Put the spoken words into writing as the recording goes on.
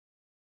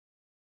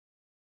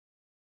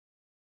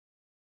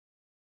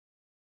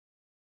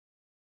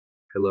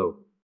Hello.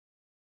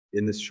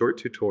 In this short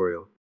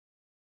tutorial,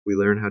 we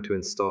learn how to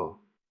install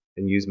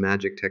and use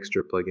Magic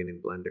Texture plugin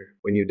in Blender.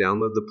 When you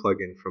download the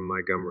plugin from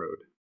My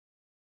Gumroad,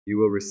 you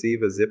will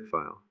receive a zip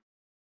file.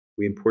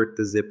 We import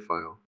the zip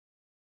file,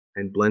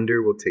 and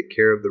Blender will take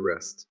care of the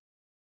rest.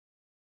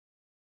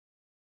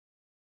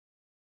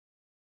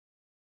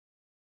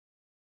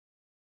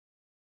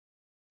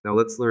 Now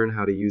let's learn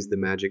how to use the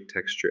Magic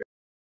Texture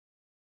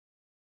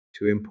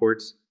to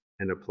import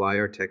and apply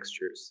our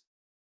textures.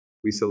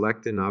 We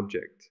select an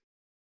object,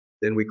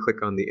 then we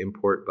click on the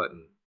Import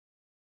button.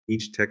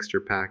 Each texture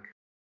pack,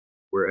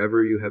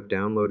 wherever you have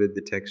downloaded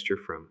the texture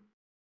from,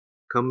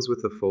 comes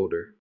with a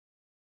folder.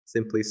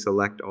 Simply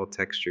select all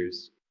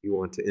textures you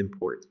want to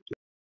import,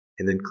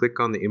 and then click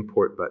on the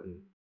Import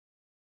button.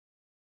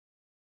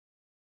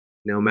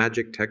 Now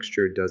Magic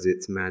Texture does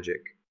its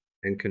magic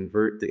and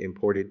convert the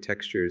imported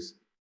textures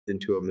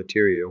into a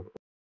material.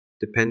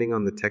 Depending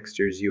on the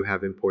textures you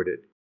have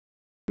imported,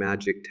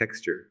 Magic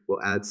Texture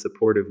will add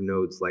supportive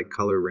nodes like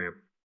Color Ramp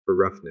for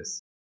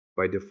roughness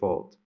by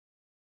default.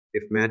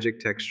 If Magic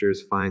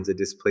Textures finds a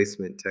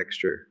displacement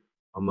texture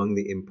among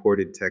the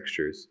imported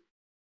textures,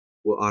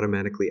 we'll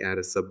automatically add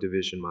a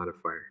subdivision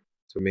modifier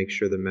to make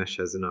sure the mesh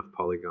has enough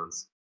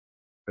polygons.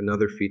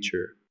 Another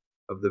feature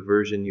of the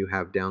version you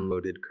have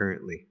downloaded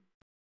currently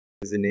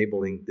is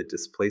enabling the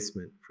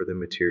displacement for the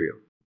material.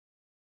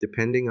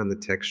 Depending on the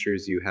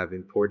textures you have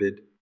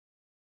imported,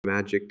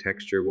 Magic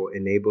Texture will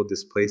enable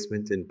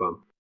displacement and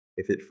bump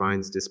if it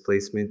finds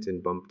displacement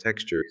and bump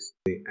textures.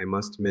 I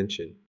must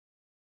mention,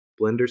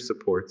 Blender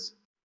supports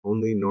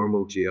only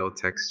normal GL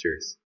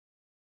textures,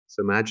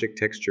 so Magic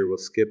Texture will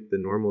skip the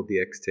normal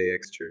DX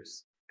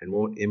textures and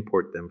won't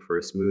import them for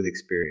a smooth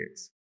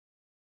experience.